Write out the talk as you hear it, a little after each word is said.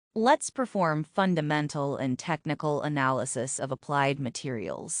Let's perform fundamental and technical analysis of applied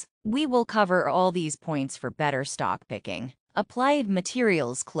materials. We will cover all these points for better stock picking. Applied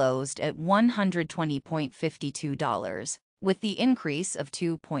Materials closed at $120.52, with the increase of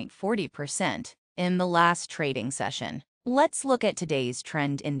 2.40% in the last trading session. Let's look at today's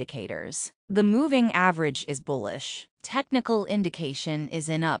trend indicators. The moving average is bullish, technical indication is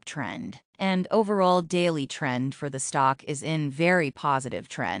in uptrend, and overall daily trend for the stock is in very positive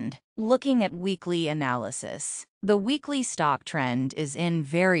trend. Looking at weekly analysis, the weekly stock trend is in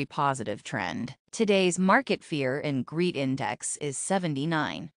very positive trend. Today's market fear and greed index is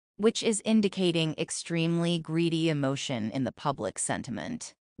 79, which is indicating extremely greedy emotion in the public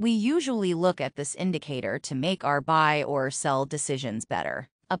sentiment. We usually look at this indicator to make our buy or sell decisions better.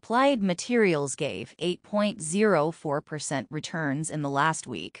 Applied Materials gave 8.04% returns in the last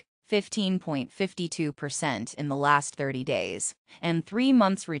week, 15.52% in the last 30 days, and 3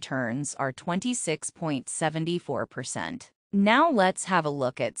 months returns are 26.74%. Now let's have a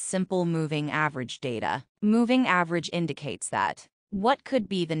look at simple moving average data. Moving average indicates that what could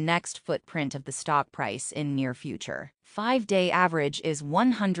be the next footprint of the stock price in near future. 5-day average is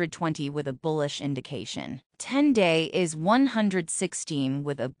 120 with a bullish indication. 10-day is 116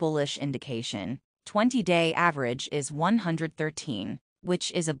 with a bullish indication. 20-day average is 113,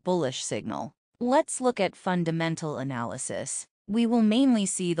 which is a bullish signal. Let's look at fundamental analysis. We will mainly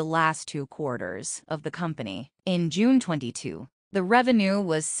see the last 2 quarters of the company. In June 22, the revenue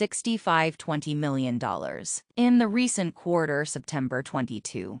was $65.20 million. In the recent quarter, September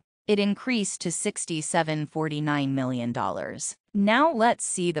 22, it increased to $67.49 million. Now let's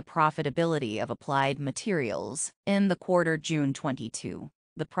see the profitability of Applied Materials. In the quarter June 22,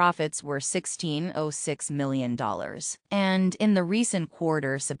 the profits were $16.06 million. And in the recent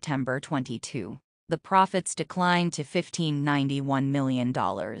quarter, September 22, the profits declined to $15.91 million.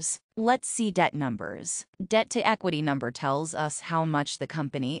 Let's see debt numbers. Debt to equity number tells us how much the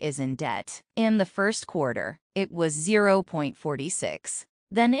company is in debt. In the first quarter, it was 0.46.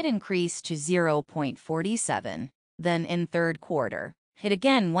 Then it increased to 0.47. Then in third quarter, it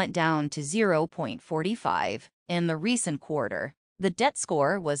again went down to 0.45. In the recent quarter, the debt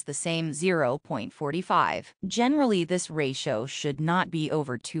score was the same 0.45. Generally, this ratio should not be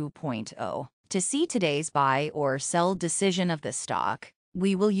over 2.0. To see today's buy or sell decision of the stock,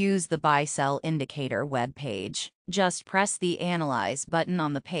 we will use the buy-sell indicator web page. Just press the Analyze button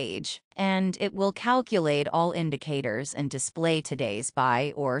on the page, and it will calculate all indicators and display today's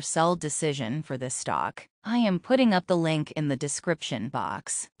buy or sell decision for this stock. I am putting up the link in the description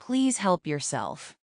box. Please help yourself.